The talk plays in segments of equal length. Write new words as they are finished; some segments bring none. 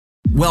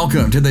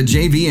Welcome to the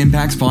JV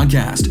Impacts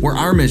Podcast, where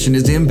our mission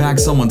is to impact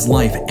someone's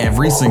life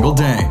every single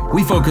day.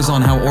 We focus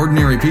on how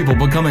ordinary people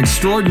become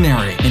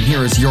extraordinary. And here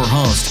is your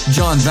host,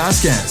 John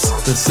Vasquez,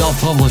 the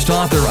self-published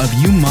author of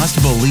You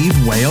Must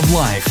Believe Way of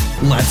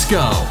Life. Let's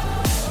go.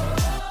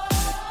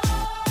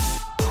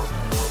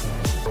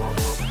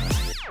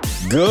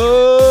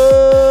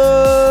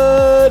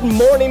 Good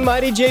morning,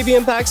 mighty JV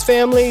Impacts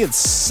family. It's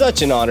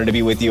such an honor to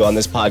be with you on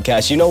this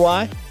podcast. You know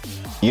why?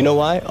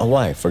 Oh,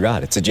 why? I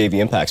forgot. It's a JV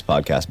Impacts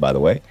podcast, by the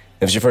way.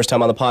 If it's your first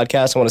time on the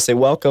podcast, I want to say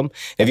welcome.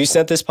 If you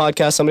sent this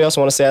podcast to somebody else,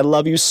 I want to say I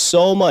love you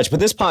so much.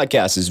 But this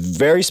podcast is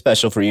very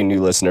special for you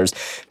new listeners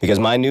because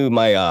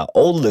my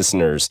old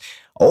listeners,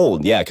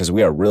 because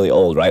we are really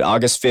old, right?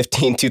 August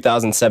 15,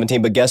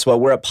 2017. But guess what?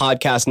 We're at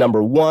podcast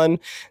number 100,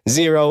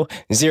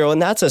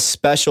 and that's a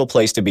special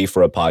place to be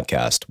for a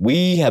podcast.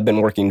 We have been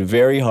working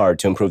very hard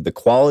to improve the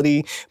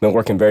quality, been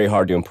working very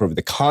hard to improve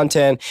the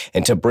content,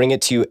 and to bring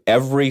it to you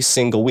every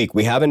single week.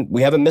 We haven't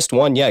missed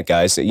one yet,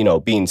 guys. You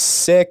know, being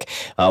sick,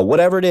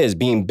 whatever it is,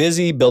 being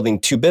busy, building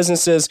 2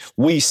 businesses,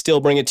 we still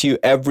bring it to you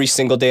every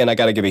single day. And I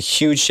got to give a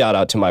huge shout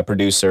out to my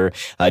producer,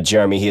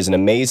 Jeremy. He is an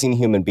amazing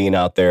human being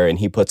out there, and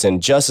he puts in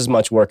just as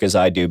much work as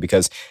I do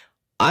because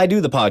I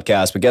do the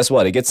podcast, but guess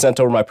what? It gets sent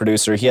over to my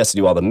producer. He has to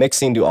do all the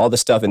mixing, do all the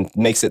stuff, and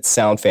makes it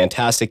sound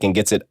fantastic and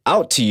gets it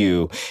out to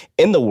you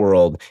in the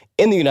world,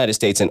 in the United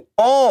States, and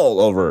all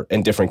over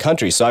in different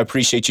countries. So I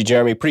appreciate you,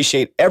 Jeremy.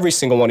 Appreciate every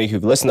single one of you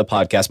who've listened to the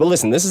podcast. But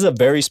listen, this is a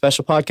very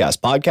special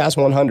podcast, Podcast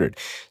 100.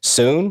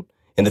 Soon,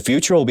 in the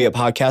future, we'll be at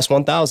Podcast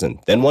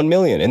 1,000, then 1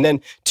 million, and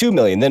then 2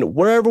 million. Then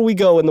wherever we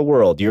go in the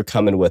world, you're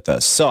coming with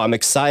us. So I'm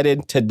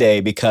excited today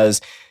because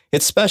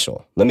it's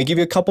special. Let me give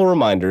you a couple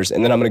reminders,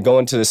 and then I'm going to go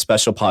into this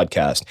special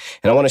podcast.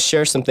 And I want to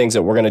share some things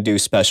that we're going to do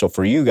special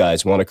for you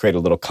guys. We want to create a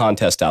little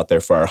contest out there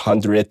for our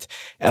 100th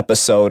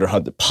episode or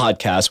 100th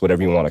podcast,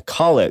 whatever you want to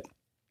call it.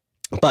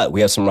 But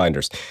we have some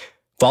reminders.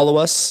 Follow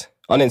us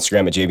on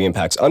Instagram at JV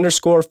Impacts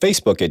 _,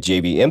 Facebook at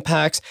JV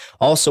Impacts.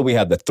 Also, we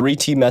have the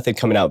 3T method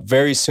coming out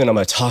very soon. I'm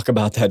going to talk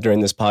about that during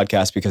this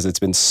podcast because it's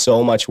been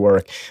so much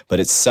work, but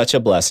it's such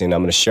a blessing. I'm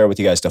going to share with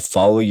you guys to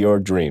follow your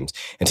dreams.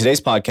 And today's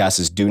podcast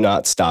is Do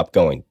Not Stop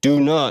Going. Do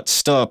not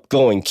stop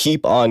going.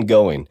 Keep on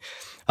going.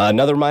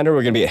 Another reminder,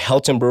 we're going to be at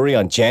Helton Brewery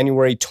on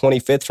January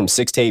 25th from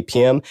 6 to 8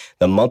 p.m.,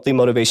 the monthly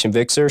Motivation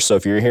Vixer. So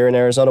if you're here in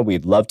Arizona,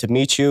 we'd love to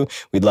meet you.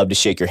 We'd love to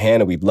shake your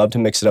hand, and we'd love to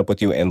mix it up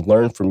with you and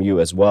learn from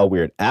you as well.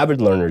 We're avid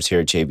learners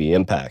here at JV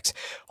Impacts.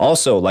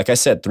 Also, like I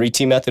said,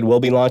 3T Method will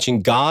be launching,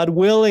 God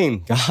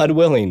willing,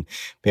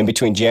 in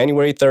between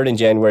January 3rd and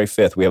January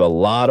 5th. We have a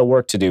lot of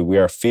work to do. We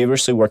are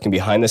feverishly working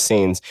behind the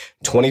scenes,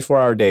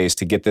 24-hour days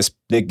to get this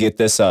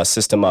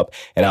system up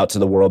and out to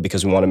the world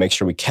because we want to make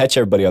sure we catch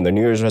everybody on their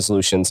New Year's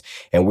resolutions.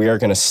 And we are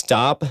going to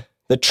stop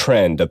the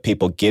trend of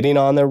people getting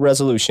on their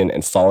resolution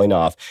and falling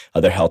off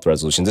of their health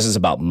resolution. This is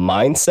about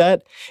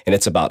mindset, and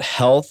it's about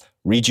health,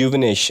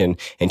 rejuvenation,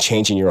 and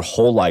changing your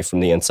whole life from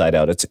the inside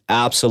out. It's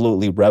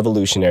absolutely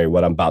revolutionary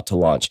what I'm about to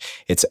launch.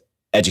 It's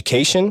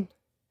education,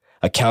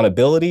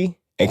 accountability,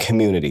 and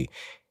community.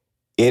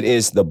 It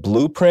is the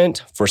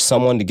blueprint for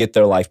someone to get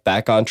their life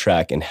back on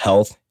track in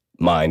health,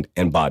 mind,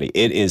 and body.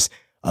 It is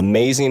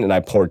amazing, and I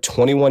poured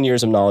 21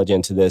 years of knowledge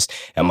into this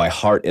and my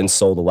heart and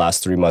soul the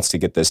last 3 months to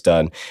get this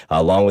done,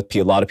 along with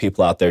a lot of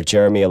people out there.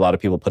 Jeremy, a lot of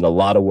people putting a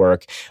lot of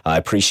work. I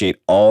appreciate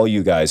all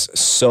you guys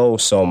so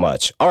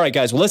much. All right,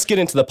 guys, well, let's get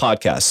into the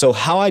podcast. So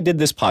how I did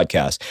this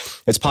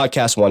podcast, it's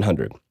Podcast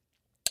 100.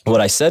 What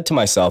I said to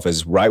myself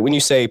is, right when you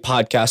say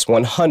Podcast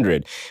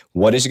 100,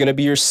 what is going to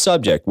be your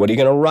subject? What are you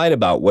going to write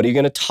about? What are you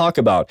going to talk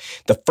about?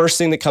 The first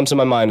thing that comes to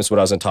my mind is what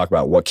I was going to talk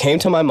about. What came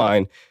to my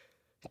mind,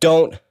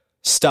 don't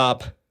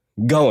stop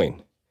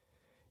going.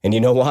 And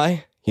you know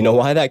why? You know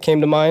why that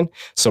came to mind?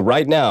 So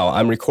right now,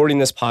 I'm recording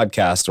this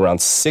podcast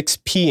around 6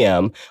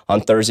 p.m.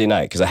 on Thursday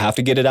night because I have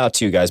to get it out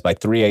to you guys by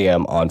 3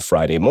 a.m. on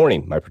Friday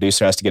morning. My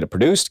producer has to get it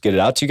produced, get it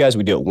out to you guys.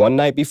 We do it one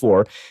night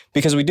before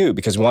because we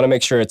want to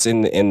make sure it's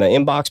in the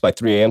inbox by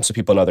 3 a.m. so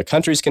people in other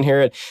countries can hear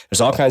it.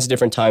 There's all kinds of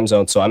different time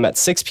zones. So I'm at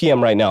 6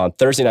 p.m. right now on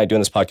Thursday night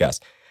doing this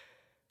podcast.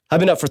 I've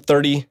been up for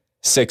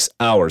 36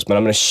 hours, but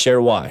I'm going to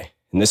share why.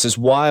 And this is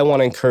why I want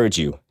to encourage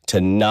you to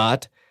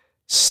not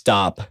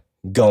stop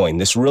going.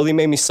 This really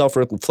made me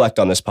self-reflect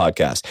on this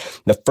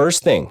podcast. The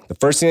first thing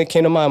that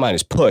came to my mind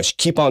is push,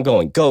 keep on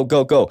going,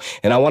 go.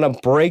 And I want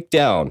to break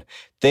down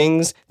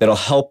things that'll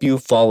help you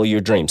follow your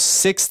dreams.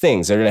 6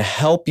 things that are going to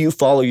help you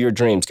follow your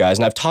dreams, guys.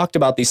 And I've talked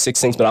about these 6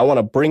 things, but I want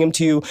to bring them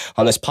to you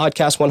on this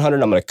Podcast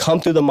 100. I'm going to come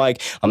through the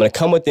mic. I'm going to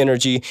come with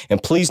energy,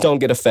 and please don't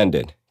get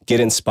offended.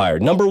 Get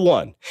inspired. Number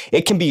 1,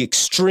 it can be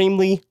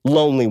extremely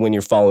lonely when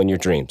you're following your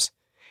dreams.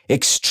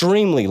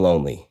 Extremely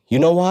lonely. You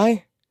know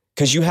why?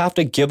 Because you have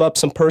to give up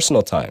some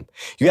personal time.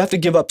 You have to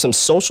give up some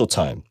social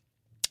time.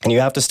 And you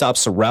have to stop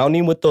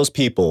surrounding with those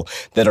people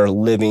that are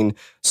living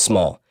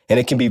small. And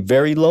it can be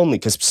very lonely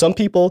because some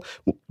people,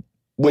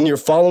 when you're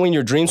following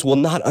your dreams, will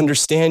not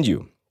understand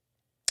you.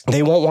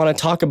 They won't want to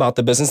talk about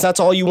the business. That's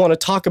all you want to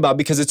talk about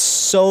because it's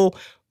so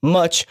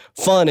much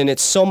fun and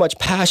it's so much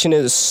passion.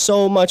 It is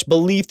so much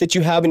belief that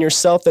you have in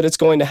yourself that it's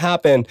going to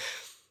happen.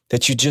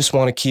 that you just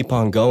want to keep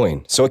on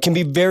going. So it can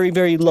be very,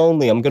 very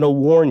lonely. I'm going to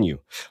warn you.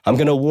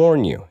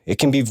 It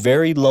can be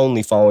very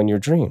lonely following your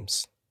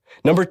dreams.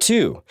 Number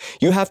 2,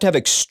 you have to have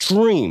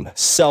extreme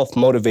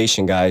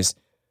self-motivation, guys.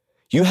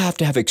 You have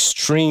to have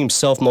extreme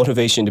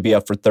self-motivation to be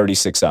up for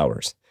 36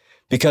 hours.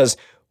 Because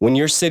when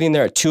you're sitting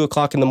there at 2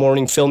 o'clock in the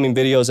morning filming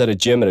videos at a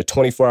gym, at a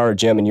 24-hour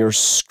gym, and you're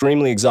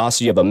screamingly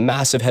exhausted, you have a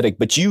massive headache,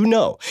 but you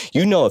know,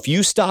 if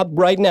you stop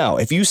right now,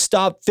 if you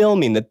stop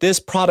filming, that this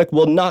product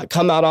will not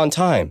come out on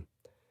time.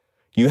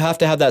 You have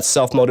to have that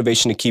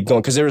self-motivation to keep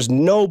going, because there was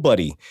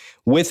nobody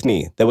with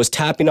me that was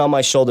tapping on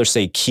my shoulder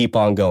saying, keep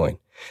on going.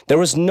 There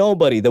was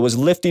nobody that was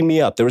lifting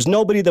me up. There was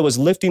nobody that was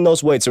lifting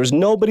those weights. There was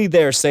nobody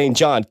there saying,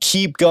 John,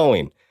 keep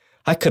going.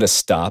 I could have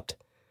stopped.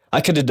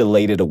 I could have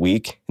delayed it a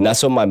week, and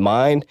that's what my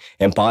mind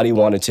and body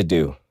wanted to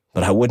do,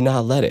 but I would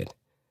not let it.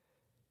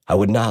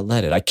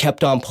 I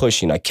kept on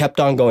pushing. I kept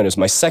on going. It was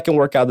my second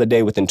workout of the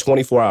day within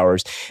 24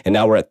 hours, and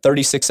now we're at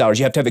 36 hours.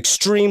 You have to have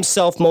extreme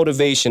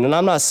self-motivation, and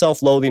I'm not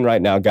self-loathing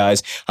right now,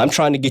 guys. I'm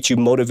trying to get you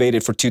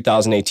motivated for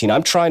 2018.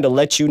 I'm trying to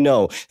let you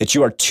know that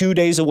you are 2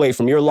 days away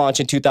from your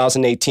launch in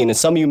 2018, and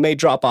some of you may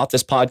drop off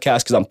this podcast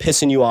because I'm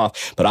pissing you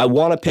off, but I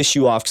want to piss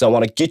you off because I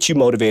want to get you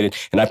motivated,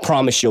 and I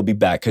promise you'll be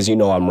back because you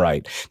know I'm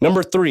right.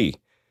 Number 3,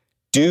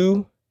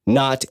 do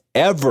not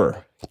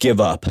ever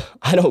give up.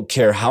 I don't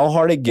care how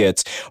hard it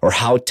gets or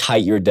how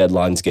tight your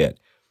deadlines get.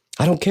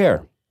 I don't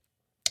care.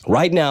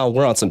 Right now,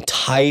 we're on some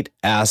tight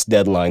ass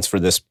deadlines for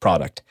this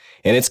product,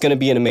 and it's going to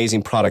be an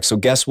amazing product. So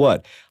guess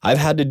what? I've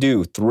had to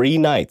do 3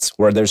 nights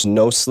where there's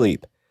no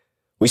sleep.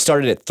 We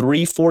started at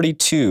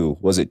 3:42,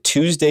 was it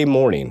Tuesday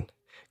morning?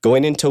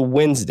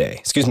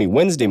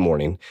 Wednesday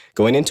morning,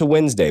 going into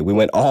Wednesday. We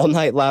went all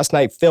night last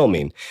night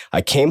filming.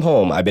 I came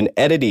home. I've been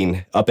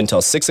editing up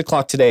until 6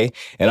 o'clock today,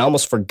 and I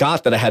almost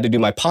forgot that I had to do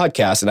my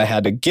podcast, and I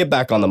had to get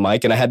back on the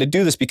mic, and I had to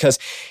do this because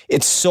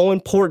it's so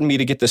important to me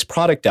to get this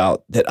product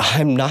out that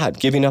I'm not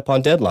giving up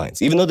on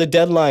deadlines. Even though the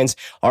deadlines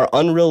are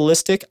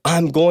unrealistic,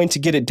 I'm going to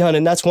get it done.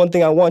 And that's one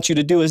thing I want you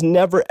to do is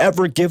never,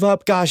 ever give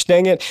up. Gosh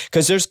dang it.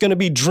 Because there's going to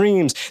be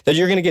dreams that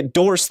you're going to get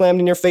doors slammed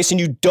in your face, and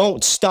you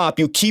don't stop.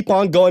 You keep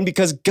on going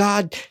because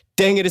God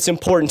dang it, it's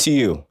important to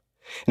you.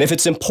 And if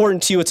it's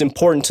important to you, it's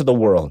important to the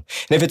world.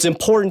 And if it's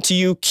important to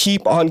you,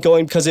 keep on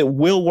going because it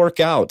will work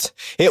out.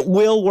 It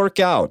will work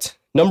out.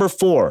 Number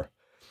 4,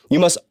 you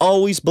must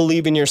always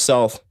believe in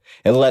yourself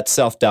and let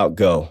self-doubt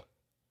go.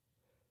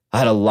 I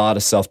had a lot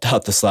of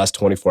self-doubt this last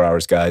 24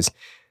 hours, guys.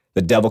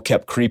 The devil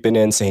kept creeping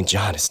in saying,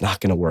 John, it's not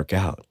going to work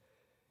out.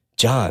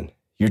 John,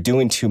 you're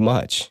doing too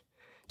much.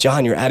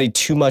 John, you're adding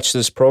too much to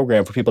this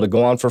program for people to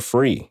go on for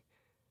free.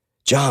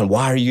 John,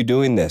 why are you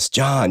doing this?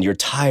 John, you're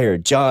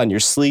tired. John, you're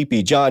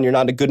sleepy. John, you're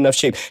not in good enough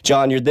shape.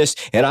 John, you're this.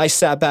 And I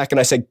sat back and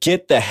I said,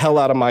 get the hell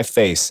out of my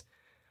face.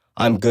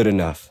 I'm good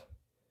enough.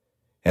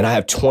 And I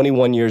have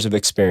 21 years of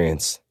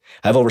experience.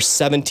 I have over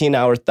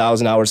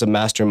 17,000 hours of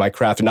mastering my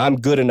craft, and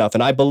I'm good enough,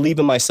 and I believe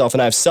in myself,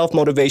 and I have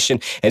self-motivation,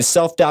 and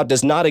self-doubt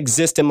does not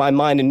exist in my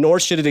mind, and nor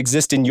should it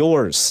exist in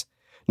yours.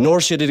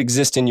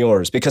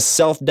 Because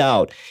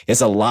self-doubt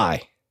is a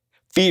lie.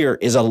 Fear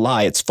is a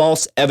lie. It's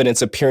false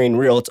evidence appearing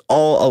real. It's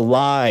all a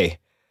lie.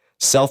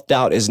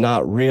 Self-doubt is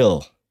not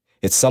real.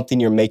 It's something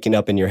you're making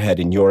up in your head,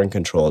 and you're in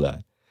control of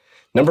that.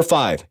 Number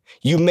 5,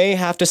 you may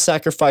have to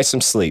sacrifice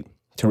some sleep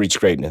to reach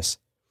greatness.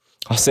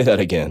 I'll say that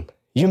again.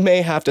 You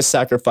may have to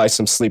sacrifice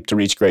some sleep to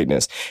reach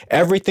greatness.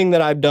 Everything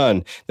that I've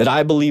done that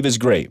I believe is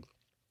great,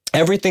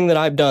 everything that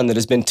I've done that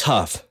has been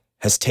tough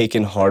has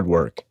taken hard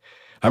work.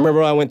 I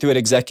remember when I went through at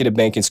executive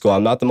banking school.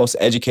 I'm not the most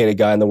educated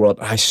guy in the world.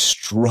 I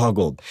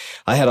struggled.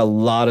 I had a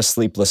lot of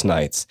sleepless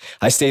nights.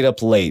 I stayed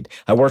up late.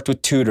 I worked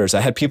with tutors.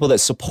 I had people that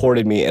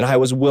supported me, and I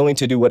was willing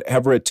to do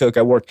whatever it took.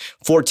 I worked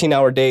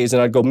 14-hour days,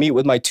 and I'd go meet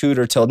with my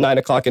tutor till 9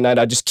 o'clock at night.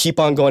 I'd just keep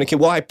on going.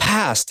 Well, I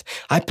passed,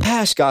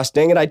 gosh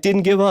dang it. I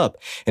didn't give up.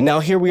 And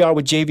now here we are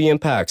with JV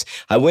Impacts.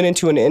 I went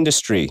into an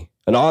industry,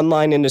 an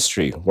online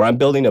industry where I'm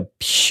building a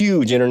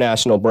huge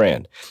international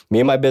brand, me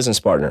and my business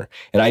partner.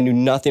 And I knew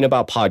nothing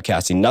about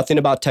podcasting, nothing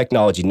about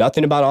technology,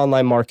 nothing about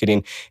online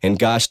marketing. And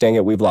gosh dang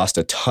it, we've lost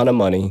a ton of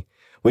money.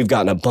 We've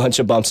gotten a bunch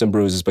of bumps and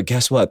bruises. But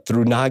guess what?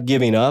 Through not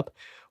giving up,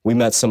 we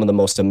met some of the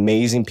most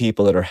amazing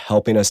people that are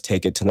helping us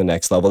take it to the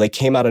next level. They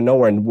came out of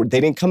nowhere, and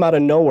they didn't come out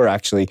of nowhere,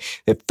 actually.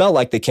 It felt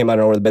like they came out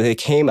of nowhere, but they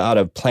came out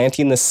of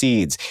planting the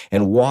seeds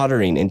and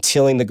watering and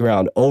tilling the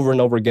ground over and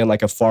over again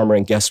like a farmer.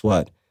 And guess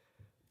what?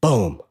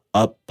 Boom.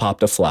 Up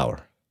popped a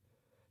flower.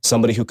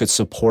 Somebody who could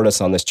support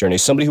us on this journey.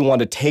 Somebody who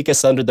wanted to take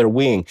us under their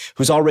wing,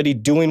 who's already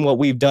doing what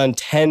we've done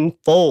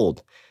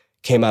tenfold,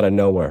 came out of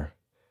nowhere.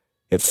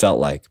 It felt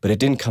like, but it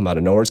didn't come out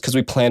of nowhere. It's because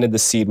we planted the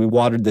seed, we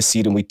watered the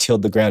seed, and we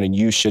tilled the ground, and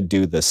you should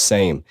do the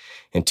same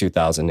in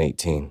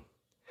 2018.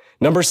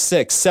 Number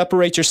 6,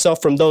 separate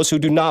yourself from those who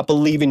do not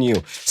believe in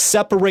you.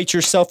 Separate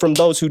yourself from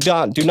those who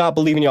do not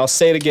believe in you. I'll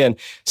say it again.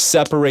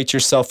 Separate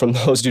yourself from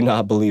those who do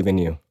not believe in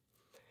you.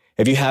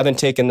 If you haven't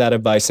taken that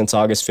advice since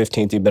August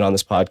 15th, you've been on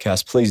this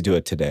podcast, please do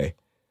it today.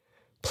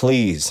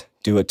 Please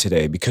do it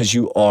today, because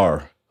you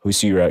are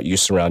you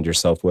surround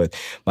yourself with.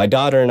 My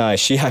daughter and I,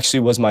 she actually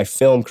was my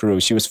film crew.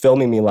 She was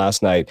filming me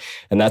last night,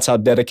 and that's how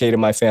dedicated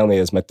my family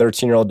is. My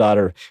 13-year-old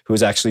daughter, who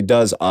actually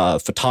does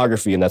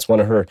photography, and that's one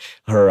of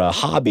her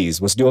hobbies,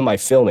 was doing my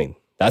filming.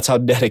 That's how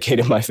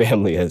dedicated my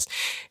family is.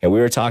 And we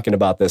were talking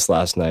about this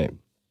last night.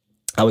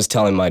 I was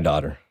telling my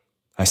daughter,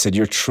 I said,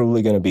 you're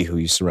truly going to be who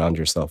you surround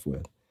yourself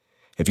with.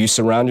 If you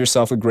surround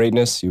yourself with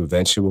greatness, you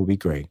eventually will be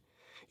great.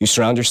 You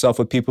surround yourself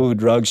with people who do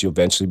drugs, you'll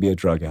eventually be a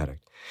drug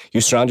addict. You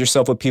surround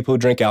yourself with people who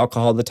drink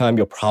alcohol all the time,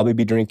 you'll probably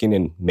be drinking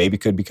and maybe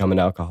could become an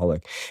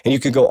alcoholic. And you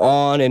could go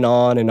on and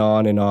on and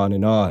on and on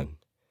and on.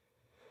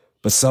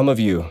 But some of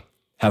you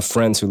have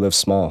friends who live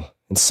small.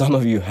 And some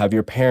of you have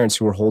your parents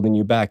who are holding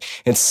you back.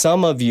 And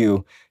some of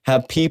you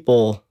have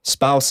people,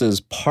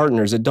 spouses,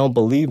 partners that don't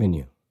believe in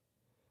you.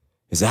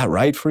 Is that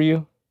right for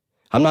you?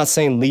 I'm not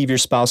saying leave your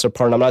spouse or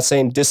partner. I'm not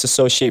saying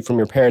disassociate from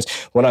your parents.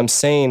 What I'm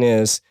saying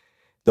is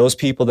those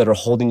people that are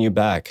holding you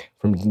back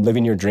from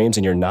living your dreams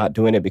and you're not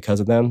doing it because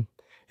of them,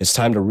 it's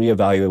time to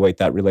reevaluate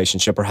that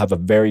relationship or have a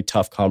very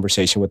tough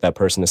conversation with that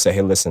person to say,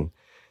 hey, listen,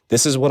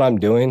 this is what I'm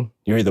doing.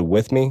 You're either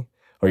with me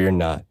or you're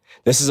not.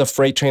 This is a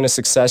freight train of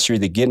success. You're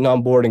either getting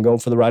on board and going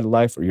for the ride of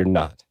life or you're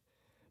not.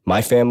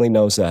 My family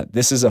knows that.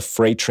 This is a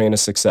freight train of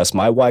success.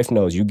 My wife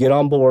knows you get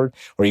on board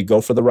or you go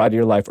for the ride of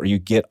your life or you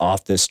get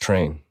off this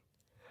train.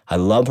 I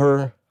love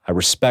her. I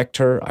respect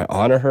her. I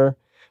honor her,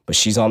 but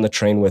she's on the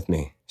train with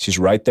me. She's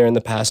right there in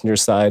the passenger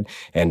side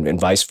and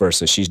vice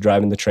versa. She's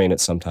driving the train at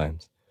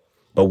sometimes.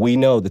 But we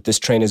know that this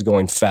train is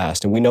going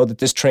fast, and we know that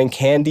this train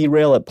can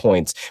derail at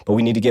points, but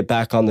we need to get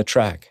back on the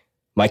track.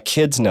 My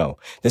kids know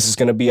this is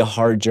going to be a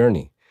hard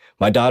journey.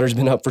 My daughter's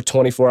been up for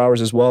 24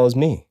 hours as well as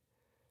me.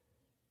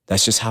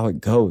 That's just how it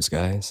goes,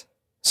 guys.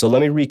 So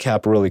let me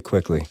recap really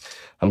quickly.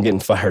 I'm getting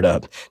fired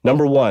up.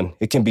 Number one,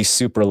 it can be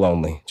super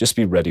lonely. Just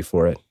be ready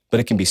for it. But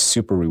it can be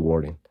super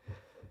rewarding.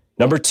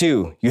 Number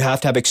two, you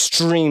have to have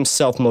extreme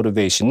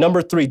self-motivation.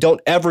 Number three,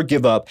 don't ever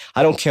give up.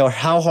 I don't care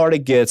how hard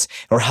it gets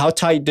or how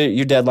tight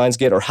your deadlines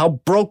get or how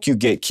broke you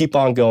get. Keep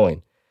on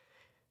going.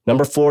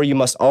 Number four, you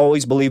must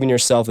always believe in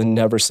yourself and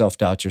never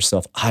self-doubt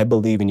yourself. I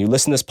believe in you.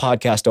 Listen to this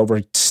podcast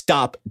over.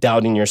 Stop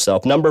doubting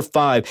yourself. Number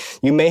five,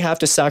 you may have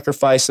to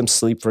sacrifice some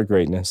sleep for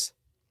greatness.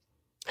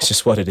 It's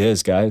just what it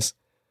is, guys.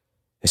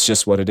 It's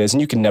just what it is. And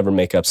you can never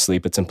make up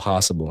sleep. It's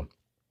impossible.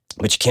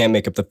 But you can't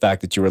make up the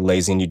fact that you were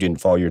lazy and you didn't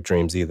follow your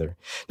dreams either.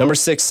 Number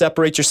six,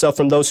 separate yourself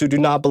from those who do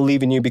not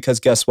believe in you because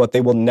guess what?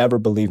 They will never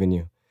believe in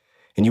you.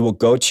 And you will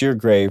go to your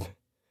grave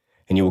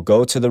and you will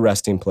go to the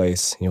resting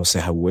place and you'll say,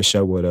 I wish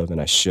I would have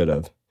and I should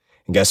have.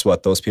 And guess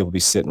what? Those people will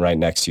be sitting right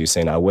next to you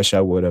saying, I wish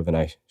I would have and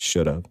I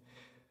should have.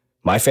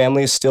 My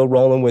family is still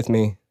rolling with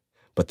me,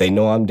 but they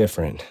know I'm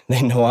different.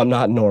 They know I'm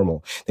not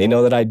normal. They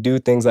know that I do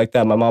things like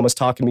that. My mom was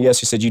talking to me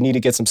yesterday. She said, you need to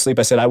get some sleep.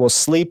 I said, I will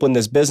sleep when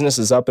this business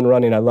is up and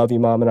running. I love you,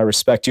 Mom, and I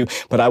respect you,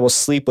 but I will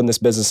sleep when this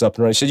business is up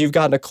and running. She said, you've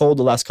gotten a cold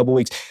the last couple of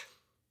weeks.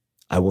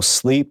 I will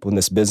sleep when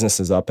this business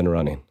is up and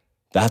running.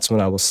 That's when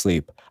I will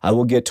sleep. I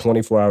will get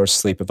 24 hours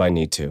sleep if I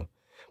need to.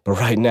 But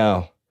right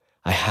now,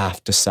 I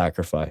have to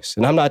sacrifice.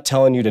 And I'm not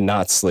telling you to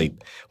not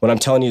sleep. What I'm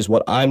telling you is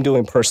what I'm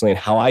doing personally and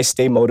how I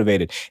stay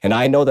motivated. And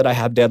I know that I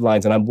have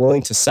deadlines and I'm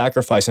willing to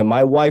sacrifice. And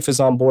my wife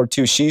is on board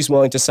too. She's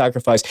willing to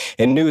sacrifice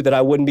and knew that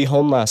I wouldn't be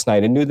home last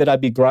night and knew that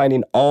I'd be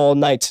grinding all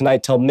night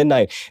tonight till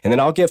midnight. And then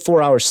I'll get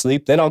 4 hours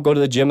sleep. Then I'll go to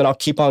the gym and I'll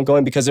keep on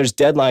going because there's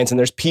deadlines and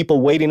there's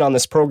people waiting on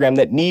this program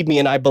that need me.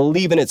 And I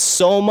believe in it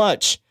so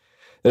much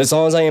that as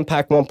long as I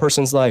impact one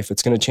person's life,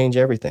 it's going to change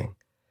everything.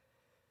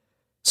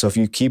 So if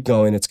you keep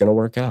going, it's going to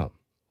work out.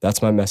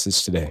 That's my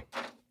message today.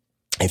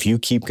 If you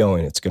keep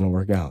going, it's going to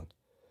work out.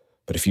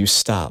 But if you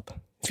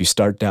stop, if you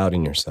start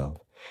doubting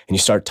yourself and you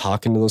start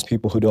talking to those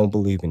people who don't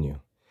believe in you,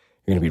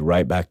 you're going to be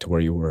right back to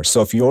where you were.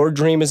 So if your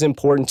dream is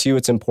important to you,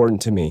 it's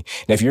important to me.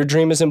 And if your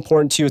dream is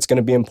important to you, it's going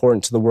to be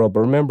important to the world.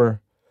 But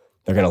remember,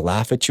 they're going to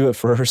laugh at you at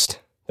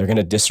first. They're going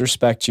to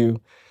disrespect you.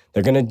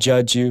 They're going to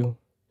judge you.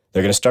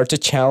 They're going to start to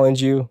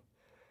challenge you.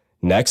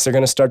 Next, they're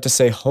going to start to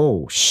say,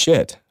 oh,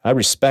 shit, I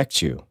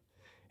respect you.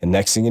 And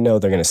next thing you know,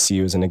 they're going to see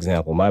you as an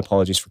example. My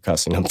apologies for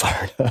cussing. I'm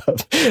fired up.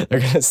 They're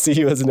going to see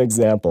you as an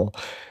example.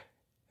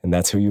 And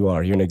that's who you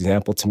are. You're an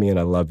example to me, and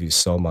I love you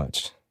so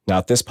much. Now,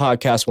 if this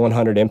podcast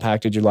 100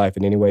 impacted your life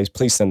in any ways,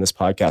 please send this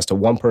podcast to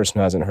one person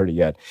who hasn't heard it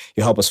yet.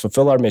 You help us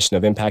fulfill our mission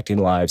of impacting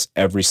lives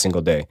every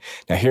single day.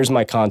 Now, here's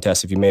my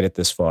contest if you made it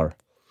this far.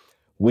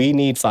 We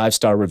need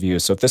 5-star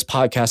reviews. So if this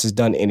podcast has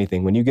done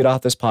anything, when you get off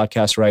this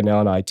podcast right now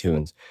on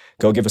iTunes,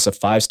 go give us a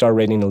 5-star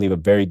rating and leave a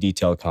very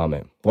detailed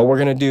comment. What we're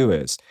going to do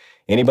is,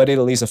 anybody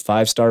that leaves a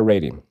 5-star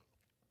rating,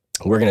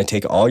 we're going to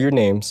take all your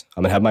names.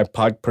 I'm going to have my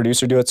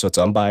producer do it so it's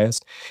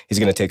unbiased. He's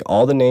going to take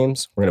all the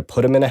names. We're going to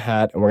put them in a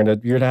hat, and you're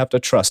going to have to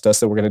trust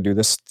us that we're going to do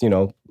this,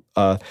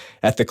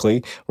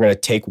 ethically. We're going to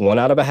take one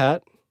out of a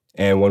hat,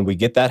 and when we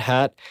get that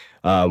hat,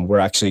 we're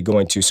actually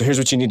going to. So here's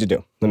what you need to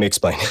do. Let me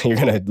explain. You're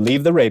going to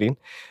leave the rating,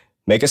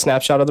 make a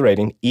snapshot of the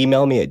rating,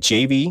 email me at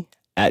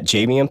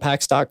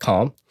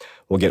jv@jvimpacts.com.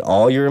 We'll get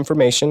all your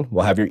information.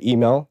 We'll have your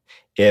email.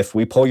 If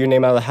we pull your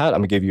name out of the hat,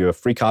 I'm going to give you a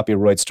free copy of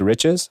Roids to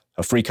Riches,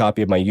 a free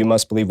copy of my You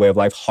Must Believe Way of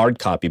Life hard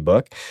copy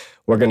book.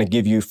 We're going to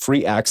give you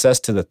free access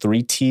to the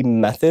 3T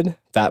Method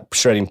fat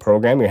shredding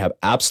program. You're going to have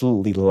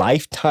absolutely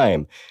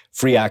lifetime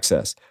free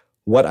access.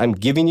 What I'm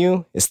giving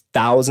you is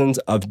thousands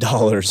of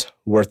dollars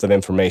worth of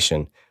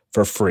information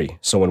for free.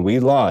 So when we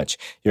launch,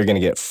 you're going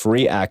to get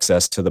free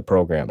access to the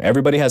program.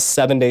 Everybody has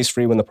 7 days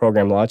free when the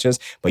program launches,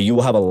 but you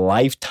will have a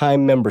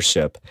lifetime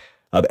membership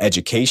of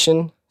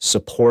education,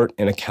 support,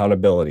 and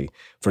accountability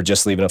for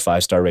just leaving a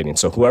 5-star rating.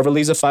 So whoever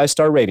leaves a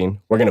 5-star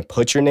rating, we're going to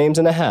put your names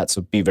in a hat.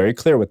 So be very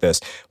clear with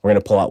this. We're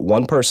going to pull out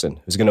one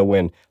person who's going to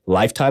win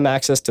lifetime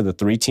access to the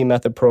 3T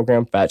Method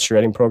program, fat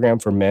shredding program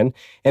for men.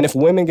 And if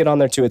women get on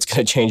there too, it's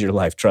going to change your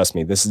life. Trust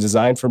me. This is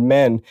designed for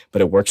men,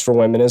 but it works for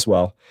women as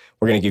well.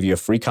 We're going to give you a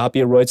free copy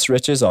of Roids to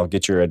Riches. I'll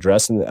get your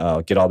address and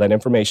I'll get all that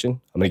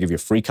information. I'm going to give you a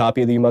free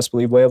copy of the You Must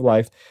Believe Way of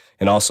Life.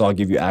 And also, I'll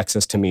give you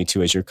access to me,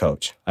 too, as your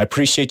coach. I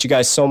appreciate you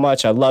guys so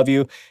much. I love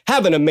you.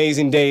 Have an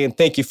amazing day, and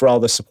thank you for all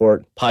the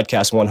support.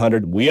 Podcast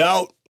 100, we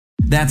out.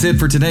 That's it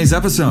for today's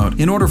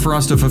episode. In order for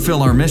us to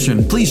fulfill our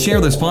mission, please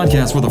share this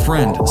podcast with a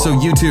friend so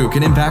you too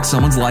can impact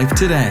someone's life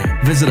today.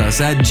 Visit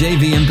us at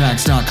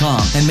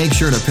jvimpacts.com and make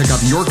sure to pick up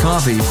your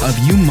copy of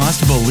You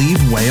Must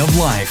Believe Way of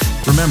Life.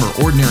 Remember,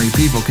 ordinary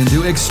people can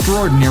do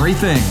extraordinary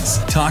things.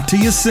 Talk to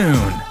you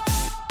soon.